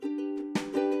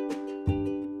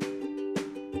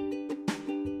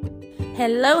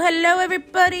Hello,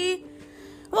 everybody.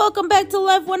 Welcome back to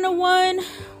Life 101.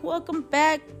 Welcome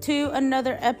back to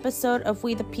another episode of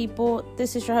We the People.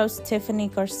 This is your host, Tiffany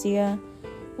Garcia.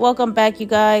 Welcome back, you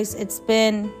guys. It's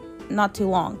been not too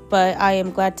long, but I am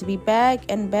glad to be back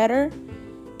and better.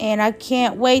 And I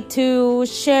can't wait to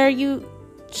share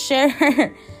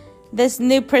this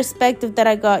new perspective that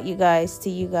I got to you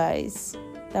guys.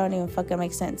 That don't even fucking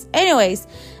make sense. Anyways,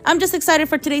 I'm just excited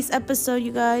for today's episode,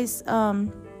 you guys.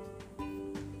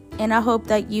 And I hope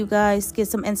that you guys get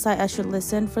some insight as you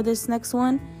listen for this next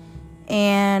one.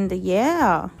 And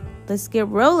yeah, let's get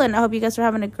rolling. I hope you guys are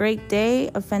having a great day,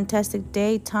 a fantastic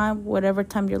day, time, whatever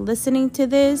time you're listening to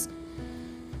this.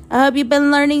 I hope you've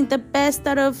been learning the best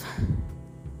out of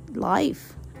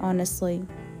life, honestly.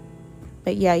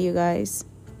 But yeah, you guys.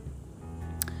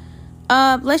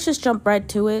 Let's just jump right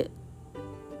to it.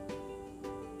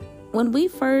 When we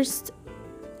first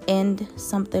end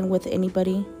something with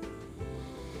anybody,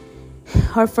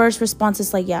 our first response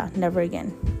is like, yeah, never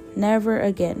again,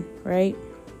 right?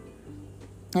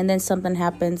 And then something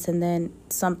happens, and then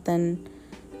something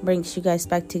brings you guys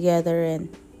back together,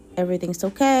 and everything's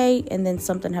okay, and then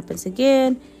something happens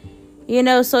again,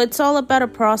 so it's all about a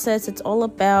process. It's all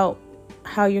about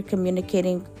how you're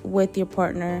communicating with your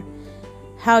partner,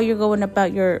 how you're going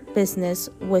about your business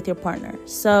with your partner.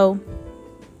 So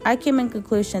I came in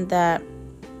conclusion that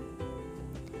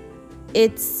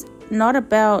it's not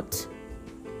about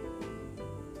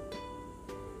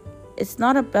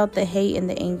the hate and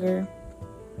the anger.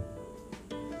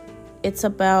 It's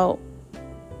about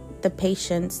the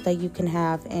patience that you can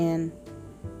have and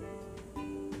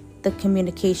the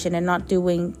communication, and not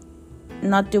doing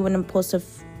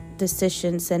impulsive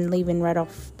decisions and leaving right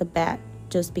off the bat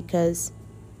just because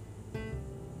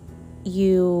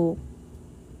you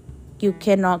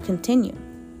cannot continue.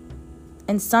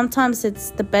 And sometimes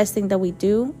it's the best thing that we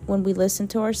do when we listen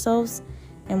to ourselves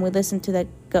and we listen to that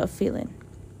gut feeling.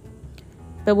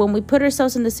 But when we put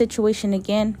ourselves in the situation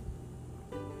again,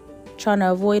 trying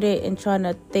to avoid it and trying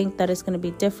to think that it's going to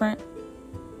be different,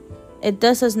 it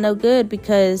does us no good,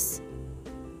 because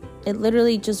it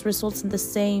literally just results in the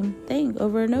same thing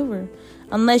over and over.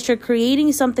 Unless you're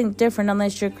creating something different,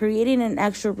 unless you're creating an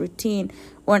actual routine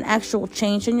or an actual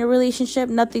change in your relationship,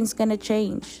 nothing's going to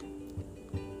change.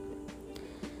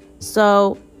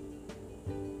 So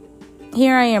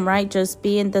here I am, right? Just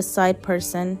being the side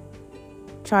person,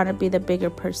 trying to be the bigger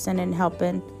person and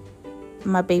helping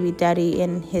my baby daddy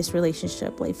in his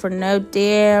relationship, like for no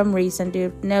damn reason,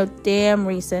 dude. No damn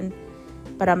reason.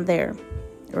 But I'm there,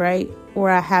 right? Or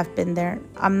I have been there.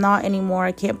 I'm not anymore.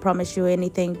 I can't promise you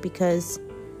anything because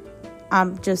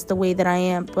I'm just the way that I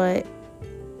am. But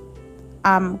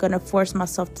I'm going to force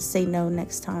myself to say no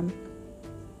next time.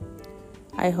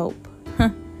 I hope.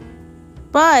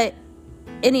 But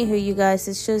anywho, you guys,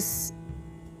 it's just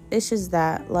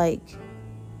that, like,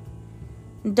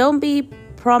 don't be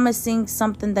promising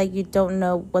something that you don't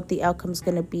know what the outcome's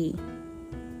going to be.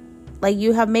 Like,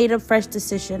 you have made a fresh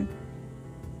decision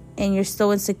and you're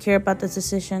still insecure about the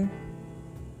decision.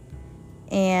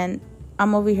 And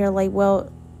I'm over here like,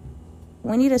 well,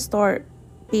 we need to start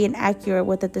being accurate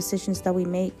with the decisions that we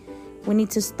make. We need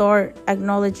to start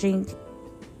acknowledging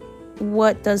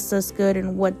what does us good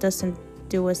and what doesn't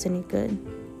do us any good.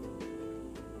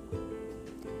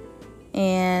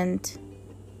 And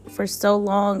for so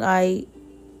long, I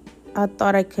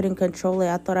thought I couldn't control it.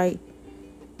 I thought I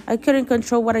couldn't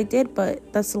control what I did,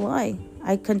 but that's a lie.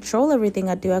 I control everything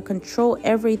I do. I control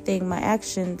everything, my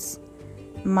actions,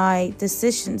 my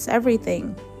decisions,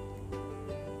 everything.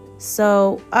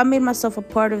 So I made myself a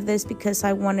part of this because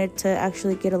I wanted to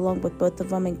actually get along with both of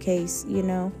them in case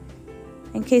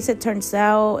it turns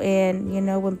out, and,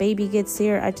 when baby gets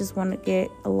here, I just want to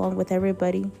get along with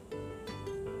everybody.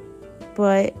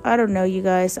 But I don't know, you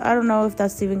guys. I don't know if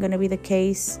that's even going to be the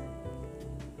case.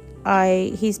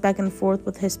 He's back and forth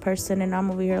with his person, and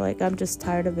I'm over here like, I'm just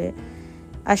tired of it.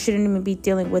 I shouldn't even be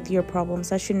dealing with your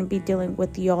problems. I shouldn't be dealing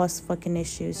with y'all's fucking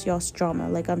issues, y'all's drama.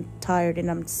 Like, I'm tired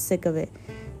and I'm sick of it.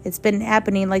 It's been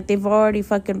happening. Like, they've already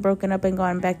fucking broken up and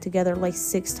gone back together like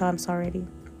 6 times already.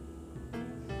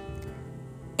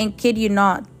 And kid you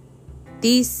not,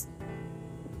 this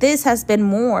has been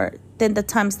more than the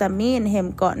times that me and him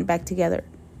gotten back together.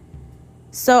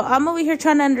 So I'm over here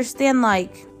trying to understand,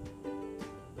 like,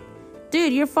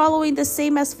 dude, you're following the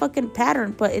same as fucking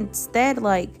pattern, but instead,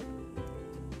 like,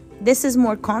 this is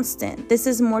more constant. This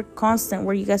is more constant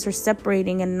where you guys are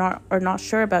separating and are not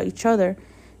sure about each other,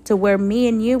 to where me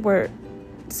and you were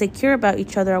secure about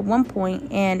each other at one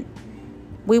point, and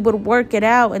we would work it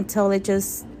out until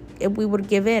we would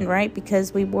give in, right?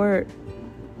 Because we were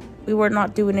We were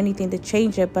not doing anything to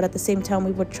change it, but at the same time,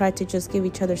 we would try to just give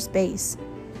each other space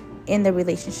in the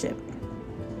relationship.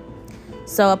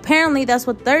 So apparently that's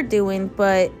what they're doing,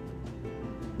 but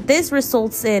this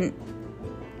results in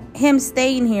him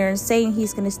staying here and saying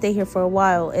he's going to stay here for a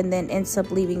while, and then ends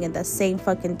up leaving in the same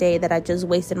fucking day that I just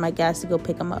wasted my gas to go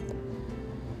pick him up.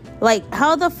 Like,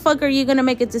 how the fuck are you going to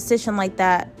make a decision like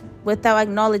that without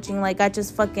acknowledging, like, I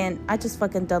just fucking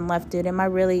done left, dude? Am I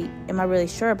really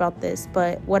sure about this?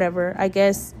 But whatever. I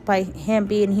guess by him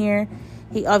being here,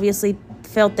 he obviously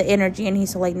felt the energy, and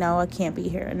he's like, no, I can't be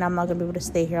here, and I'm not going to be able to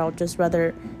stay here. I'll just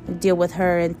rather deal with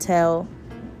her until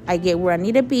I get where I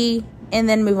need to be and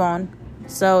then move on.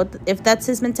 So if that's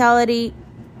his mentality,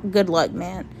 good luck,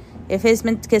 man.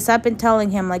 Because I've been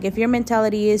telling him, like, if your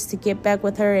mentality is to get back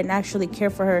with her and actually care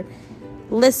for her,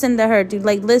 listen to her, dude.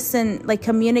 Like, listen, like,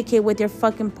 communicate with your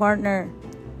fucking partner.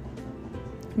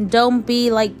 Don't be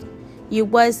like you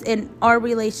was in our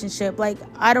relationship. Like,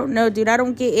 I don't know, dude. I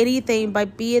don't get anything by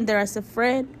being there as a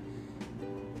friend.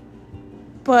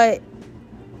 But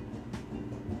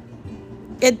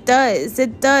it does.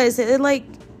 It like,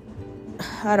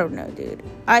 I don't know, dude.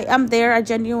 I'm there. I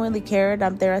genuinely cared.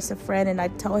 I'm there as a friend, and I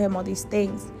tell him all these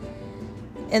things.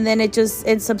 And then it just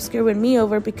ends up screwing me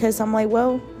over because I'm like,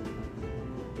 well,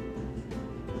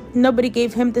 nobody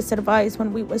gave him this advice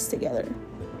when we was together.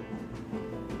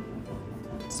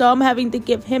 So I'm having to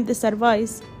give him this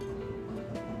advice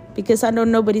because I know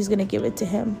nobody's going to give it to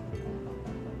him.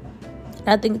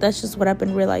 I think that's just what I've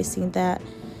been realizing, that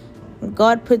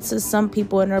God puts us, some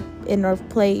people in our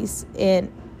place,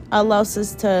 and allows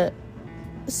us to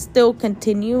still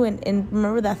continue. And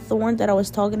remember that thorn that I was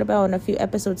talking about in a few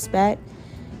episodes back?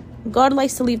 God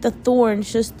likes to leave the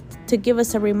thorns just to give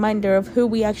us a reminder of who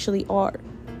we actually are.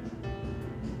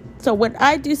 So when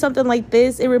I do something like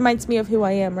this, it reminds me of who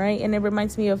I am, right? And it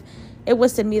reminds me of, it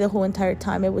wasn't me the whole entire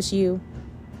time. It was you.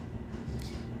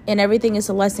 And everything is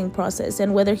a lesson process.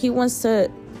 And whether he wants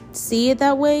to see it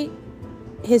that way,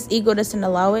 his ego doesn't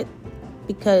allow it,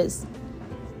 because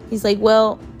he's like,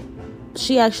 well,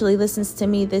 she actually listens to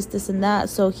me, this and that.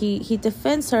 So he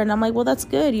defends her, and I'm like, well, that's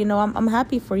good. You know, I'm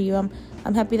happy for you.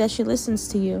 I'm happy that she listens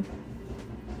to you.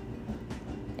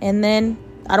 And then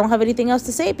I don't have anything else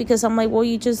to say, because I'm like, well,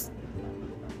 you just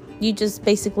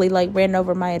basically like ran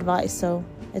over my advice, so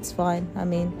it's fine. I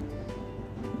mean,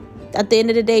 at the end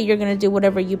of the day, you're going to do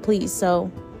whatever you please.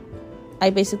 So I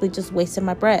basically just wasted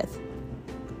my breath.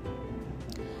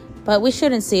 But we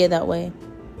shouldn't see it that way.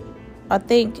 I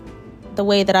think the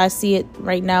way that I see it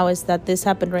right now is that this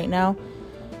happened right now,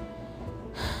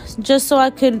 just so I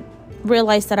could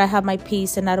realize that I have my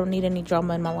peace and I don't need any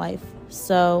drama in my life.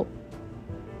 So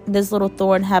this little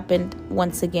thorn happened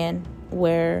once again,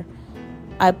 where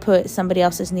I put somebody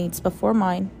else's needs before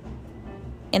mine.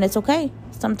 And it's okay.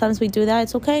 Sometimes we do that.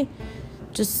 It's okay.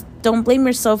 Just don't blame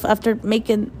yourself after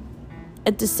making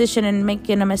a decision and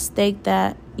making a mistake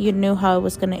that you knew how it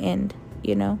was going to end,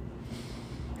 you know?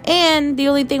 And the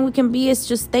only thing we can be is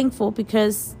just thankful,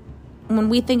 because when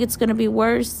we think it's going to be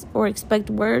worse or expect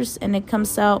worse and it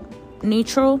comes out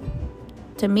neutral,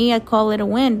 to me, I call it a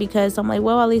win, because I'm like,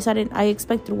 well, at least I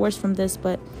expected worse from this,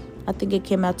 but I think it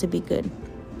came out to be good.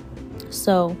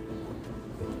 So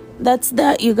that's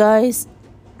that, you guys.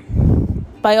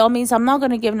 By all means, I'm not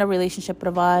going to give no relationship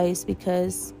advice,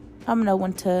 because I'm no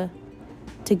one to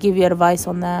give you advice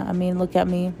on that. I mean, look at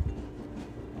me.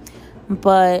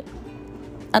 But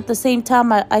at the same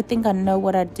time, I think I know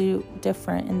what I'd do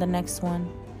different in the next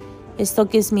one. It still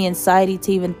gives me anxiety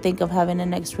to even think of having a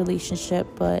next relationship,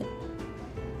 but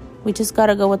we just got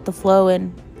to go with the flow.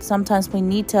 And sometimes we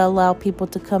need to allow people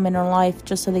to come in our life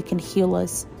just so they can heal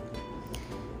us.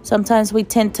 Sometimes we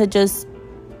tend to just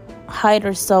hide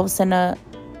ourselves in a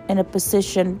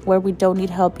position where we don't need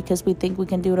help because we think we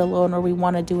can do it alone, or we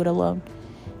want to do it alone.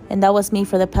 And that was me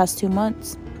for the past 2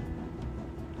 months.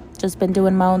 Just been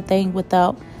doing my own thing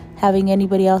without having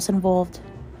anybody else involved.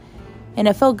 And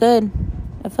it felt good.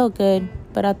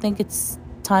 But I think it's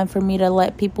time for me to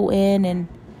let people in and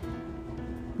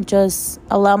just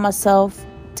allow myself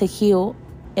to heal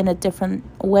in a different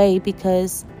way,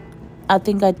 because I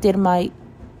think I did my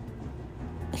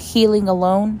healing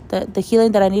alone. The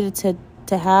healing that I needed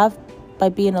to have by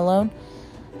being alone,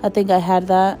 I think I had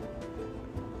that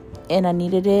and I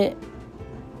needed it.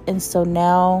 And so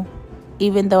now,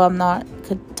 even though I'm not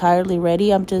entirely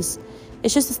ready, it's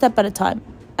just a step at a time.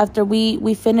 After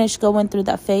we finish going through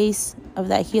that phase of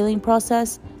that healing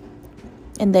process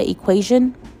and the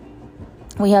equation,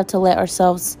 we have to let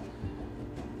ourselves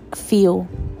feel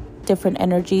different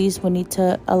energies. We need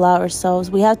to allow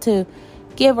ourselves, we have to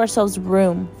give ourselves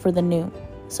room for the new.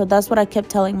 So that's what I kept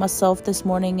telling myself this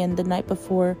morning and the night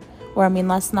before,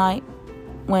 last night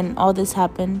when all this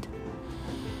happened.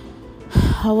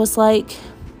 I was like,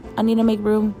 I need to make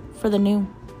room for the new.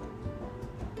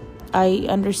 I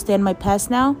understand my past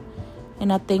now,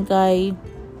 and I think I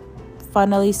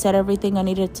finally said everything I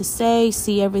needed to say,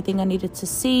 see everything I needed to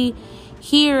see,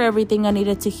 hear everything I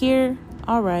needed to hear.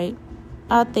 All right,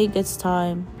 I think it's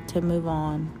time to move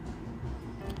on.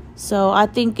 So I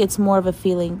think it's more of a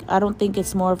feeling. I don't think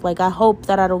it's more of like, I hope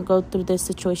that I don't go through this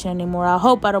situation anymore. I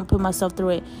hope I don't put myself through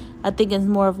it. I think it's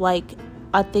more of like,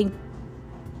 I think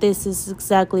this is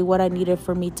exactly what I needed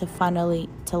for me to finally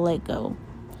to let go.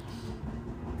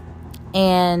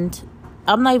 And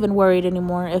I'm not even worried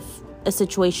anymore if a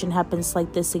situation happens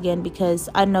like this again, because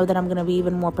I know that I'm going to be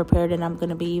even more prepared and I'm going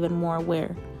to be even more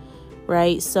aware,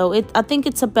 right? So I think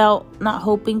it's about not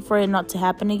hoping for it not to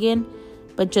happen again,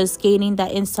 but just gaining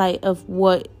that insight of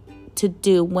what to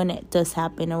do when it does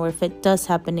happen, or if it does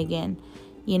happen again.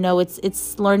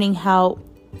 It's learning how,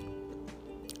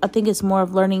 I think it's more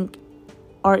of learning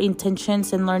our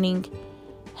intentions and learning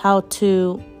how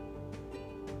to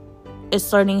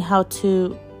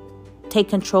take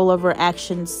control of our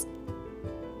actions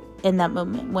in that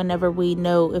moment, whenever we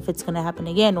know if it's going to happen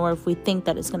again, or if we think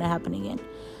that it's going to happen again.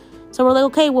 So we're like,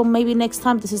 okay, well, maybe next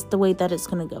time this is the way that it's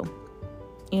going to go,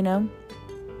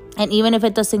 And even if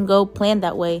it doesn't go planned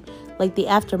that way, like the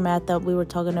aftermath that we were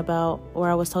talking about, or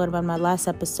I was talking about in my last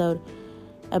episode,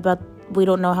 about we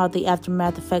don't know how the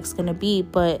aftermath effect's going to be.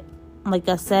 But like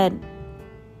I said,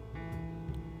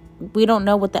 we don't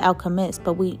know what the outcome is,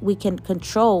 but we can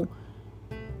control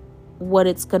what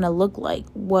it's going to look like,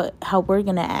 how we're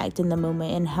going to act in the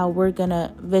moment, and how we're going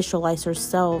to visualize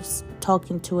ourselves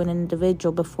talking to an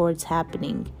individual before it's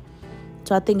happening.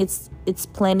 So I think it's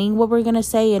planning what we're going to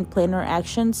say and plan our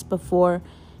actions before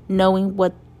knowing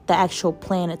what the actual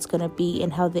plan it's going to be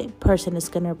and how the person is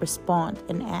going to respond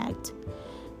and act.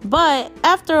 But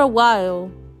after a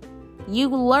while, you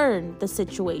learn the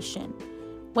situation.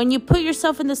 When you put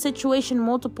yourself in the situation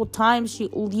multiple times,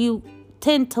 you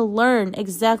tend to learn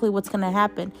exactly what's going to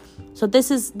happen. So this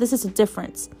is a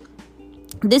difference.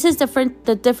 This is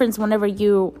the difference whenever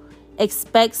you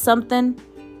expect something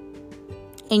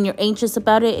and you're anxious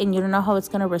about it and you don't know how it's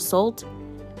going to result,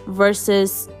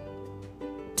 versus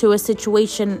to a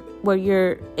situation where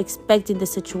you're expecting the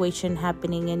situation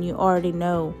happening and you already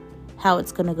know how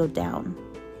it's going to go down.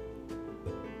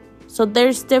 So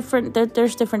there's different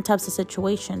types of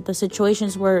situations. The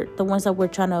situations where the ones that we're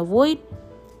trying to avoid,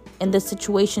 and the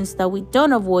situations that we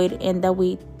don't avoid and that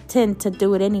we tend to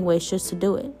do it anyways just to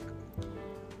do it.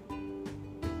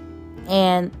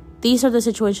 And these are the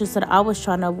situations that I was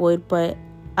trying to avoid, but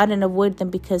I didn't avoid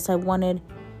them because I wanted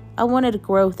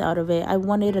growth out of it. I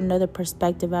wanted another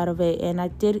perspective out of it, and I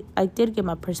did get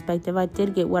my perspective. I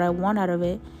did get what I want out of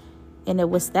it, and it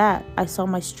was that I saw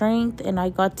my strength, and I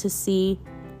got to see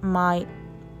my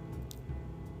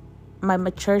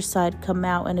mature side come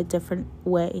out in a different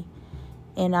way.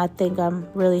 And I think I'm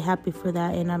really happy for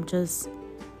that, and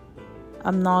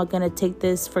I'm not going to take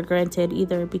this for granted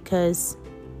either, because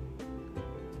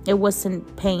it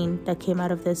wasn't pain that came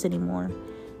out of this anymore.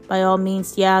 By all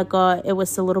means, it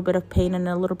was a little bit of pain and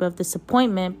a little bit of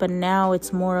disappointment, but now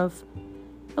it's more of,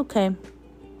 okay,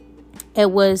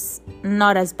 it was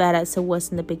not as bad as it was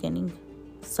in the beginning,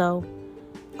 so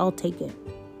I'll take it.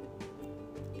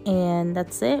 And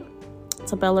that's it.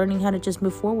 It's about learning how to just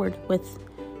move forward with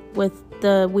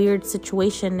the weird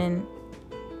situation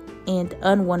and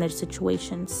unwanted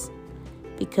situations,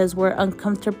 because where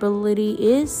uncomfortability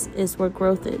is where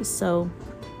growth is. So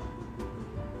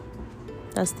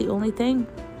that's the only thing.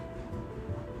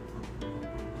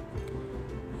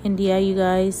 And yeah, you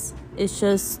guys, it's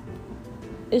just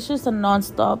a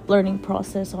non-stop learning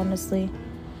process, honestly.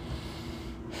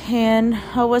 And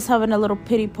I was having a little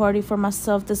pity party for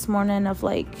myself this morning of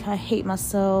like, I hate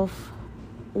myself.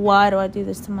 Why do I do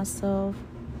this to myself?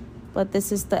 But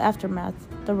this is the aftermath.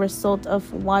 The result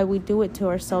of why we do it to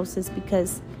ourselves is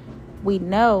because we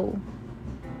know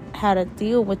how to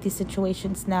deal with these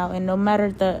situations now. And no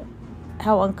matter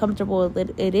how uncomfortable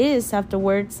it is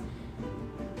afterwards,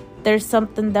 there's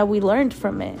something that we learned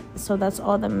from it. So that's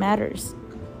all that matters.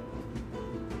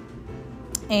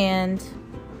 And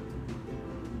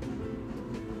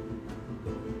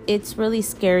it's really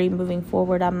scary moving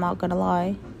forward, I'm not gonna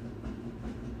lie.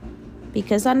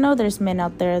 Because I know there's men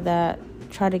out there that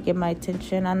try to get my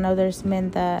attention. I know there's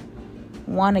men that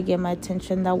want to get my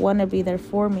attention, that want to be there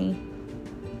for me.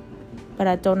 But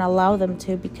I don't allow them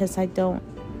to, because I don't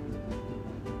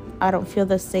feel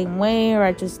the same way, or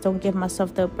I just don't give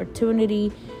myself the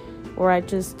opportunity, or I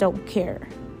just don't care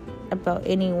about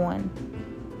anyone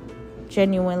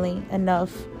genuinely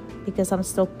enough, because I'm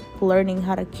still learning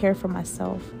how to care for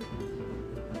myself.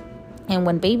 And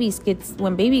when baby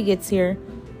gets here,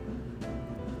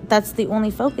 that's the only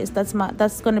focus. That's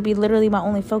going to be literally my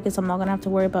only focus. I'm not going to have to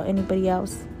worry about anybody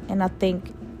else. And I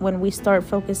think when we start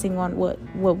focusing on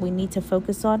what we need to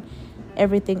focus on,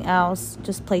 everything else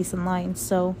just plays in line.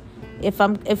 So if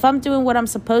I'm doing what I'm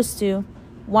supposed to,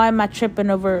 why am I tripping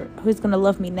over who's going to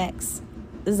love me next?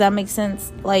 Does that make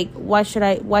sense? Like, why should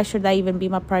that even be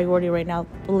my priority right now,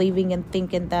 believing and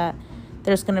thinking that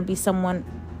there's going to be someone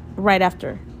right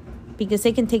after? Because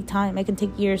it can take time. It can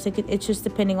take years. It's just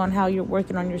depending on how you're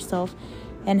working on yourself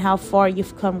and how far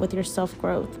you've come with your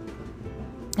self-growth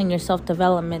and your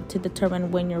self-development to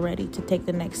determine when you're ready to take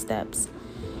the next steps.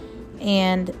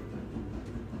 And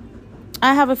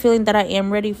I have a feeling that I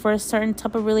am ready for a certain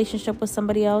type of relationship with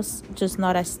somebody else, just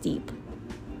not as steep.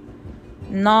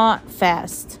 Not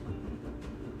fast.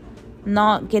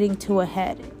 Not getting too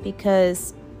ahead.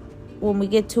 Because when we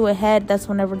get too ahead, that's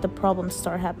whenever the problems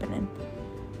start happening.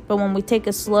 But when we take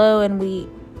it slow and we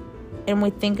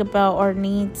think about our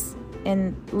needs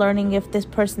and learning if this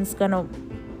person's gonna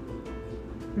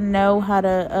know how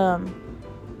to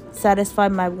satisfy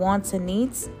my wants and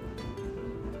needs,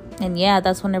 and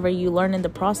that's whenever you learn in the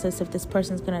process if this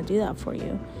person's gonna do that for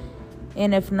you.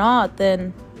 And if not,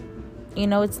 then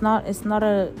it's not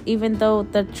even though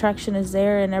the attraction is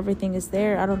there and everything is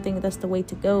there, I don't think that's the way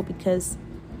to go, because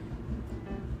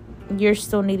you're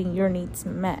still needing your needs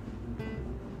met.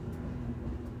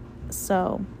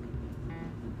 So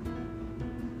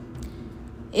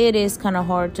it is kind of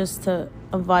hard just to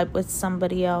vibe with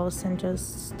somebody else and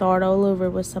just start all over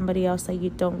with somebody else that you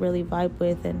don't really vibe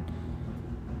with, and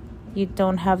you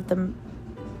don't have the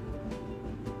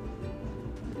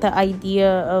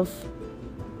idea of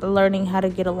learning how to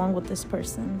get along with this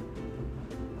person.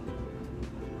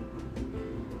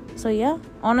 So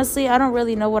honestly, I don't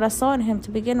really know what I saw in him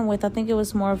to begin with. I think it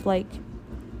was more of like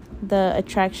the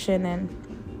attraction and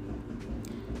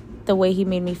the way he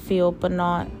made me feel, but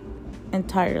not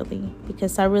entirely,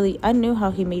 because I knew how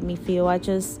he made me feel. I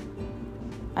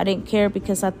didn't care,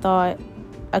 because I thought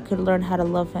I could learn how to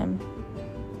love him,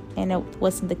 and it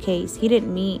wasn't the case. He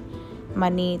didn't meet my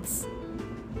needs,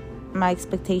 my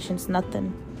expectations,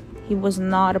 nothing. He was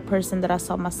not a person that I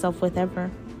saw myself with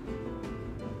ever.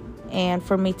 And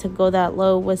for me to go that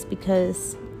low was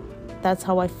because that's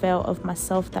how I felt of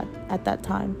myself at that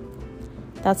time.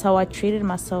 That's how I treated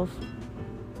myself.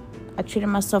 I treated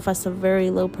myself as a very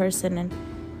low person,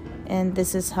 and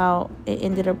this is how it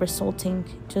ended up resulting.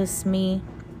 Just me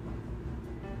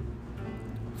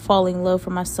falling low for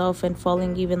myself and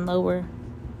falling even lower,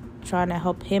 trying to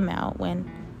help him out when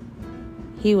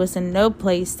he was in no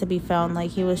place to be found.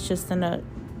 Like, he was just in a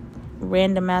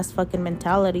random ass fucking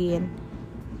mentality, and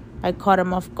I caught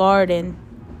him off guard, and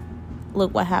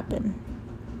look what happened.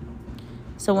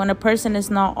 So when a person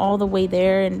is not all the way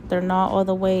there, and they're not all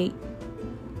the way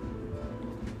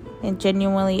and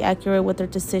genuinely accurate with their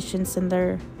decisions, and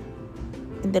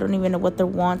they don't even know what their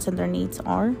wants and their needs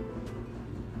are,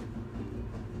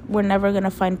 we're never going to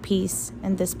find peace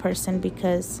in this person,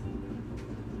 because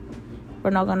we're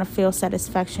not going to feel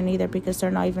satisfaction either, because they're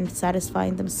not even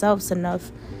satisfying themselves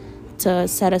enough to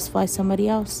satisfy somebody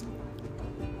else.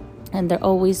 And they're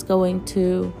always going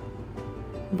to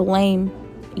blame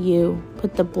you,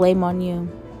 put the blame on you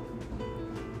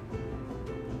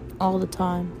all the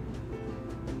time.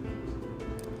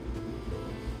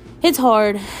 It's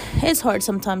hard. It's hard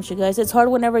sometimes, you guys. It's hard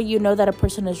whenever you know that a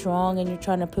person is wrong and you're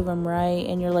trying to prove them right,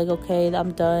 and you're like, okay,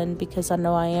 I'm done because I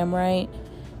know I am right.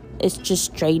 It's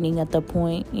just draining at that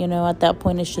point. At that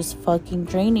point, it's just fucking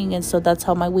draining. And so that's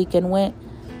how my weekend went.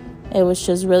 It was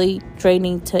just really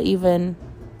draining to even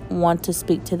want to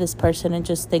speak to this person, and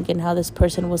just thinking how this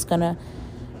person was gonna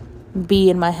be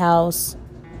in my house,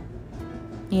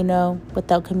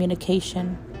 without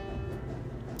communication.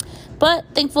 But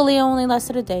thankfully, it only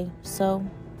lasted a day. So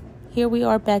here we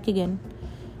are back again.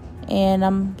 And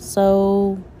I'm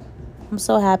so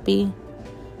happy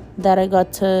that I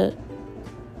got to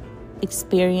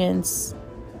experience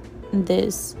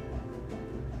this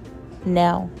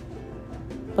now,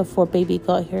 before baby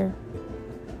got here.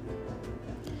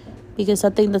 Because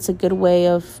I think that's a good way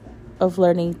of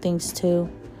learning things too.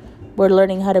 We're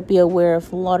learning how to be aware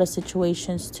of a lot of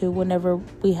situations too. Whenever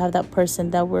we have that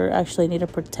person that we actually need to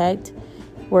protect,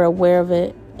 we're aware of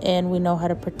it and we know how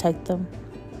to protect them.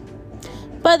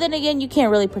 But then again, you can't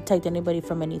really protect anybody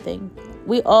from anything.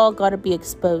 We all got to be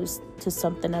exposed to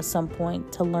something at some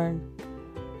point to learn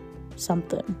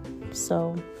something.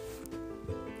 So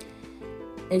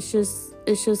it's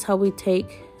just how we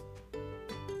take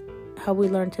how we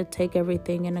learn to take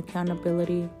everything in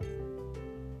accountability.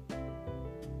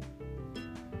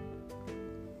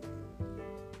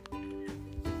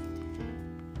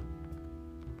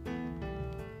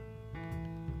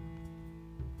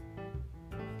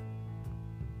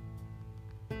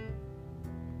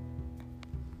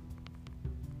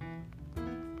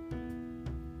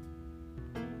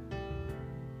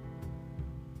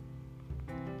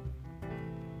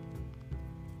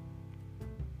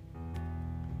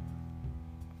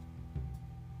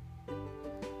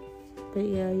 But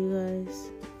yeah, you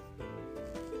guys,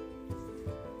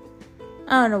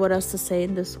 I don't know what else to say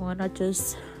in this one. I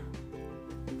was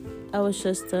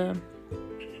just a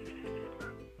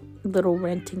little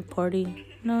ranting party.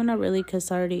 No, not really,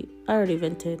 because I already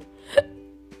vented.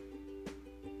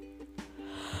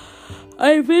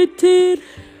 I vented.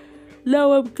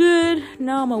 Now I'm good.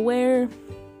 Now I'm aware.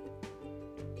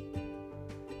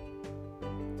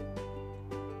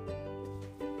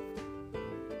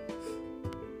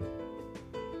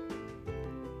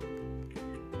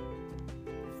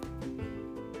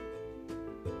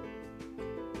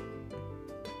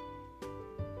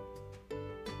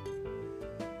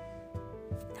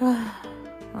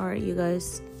 Alright, you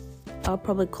guys, I'll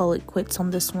probably call it quits on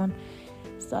this one,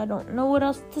 so I don't know what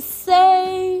else to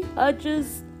say.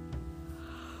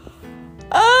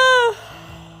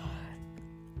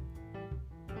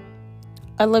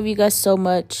 I love you guys so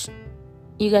much.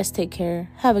 You guys take care.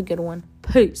 Have a good one.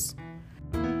 Peace.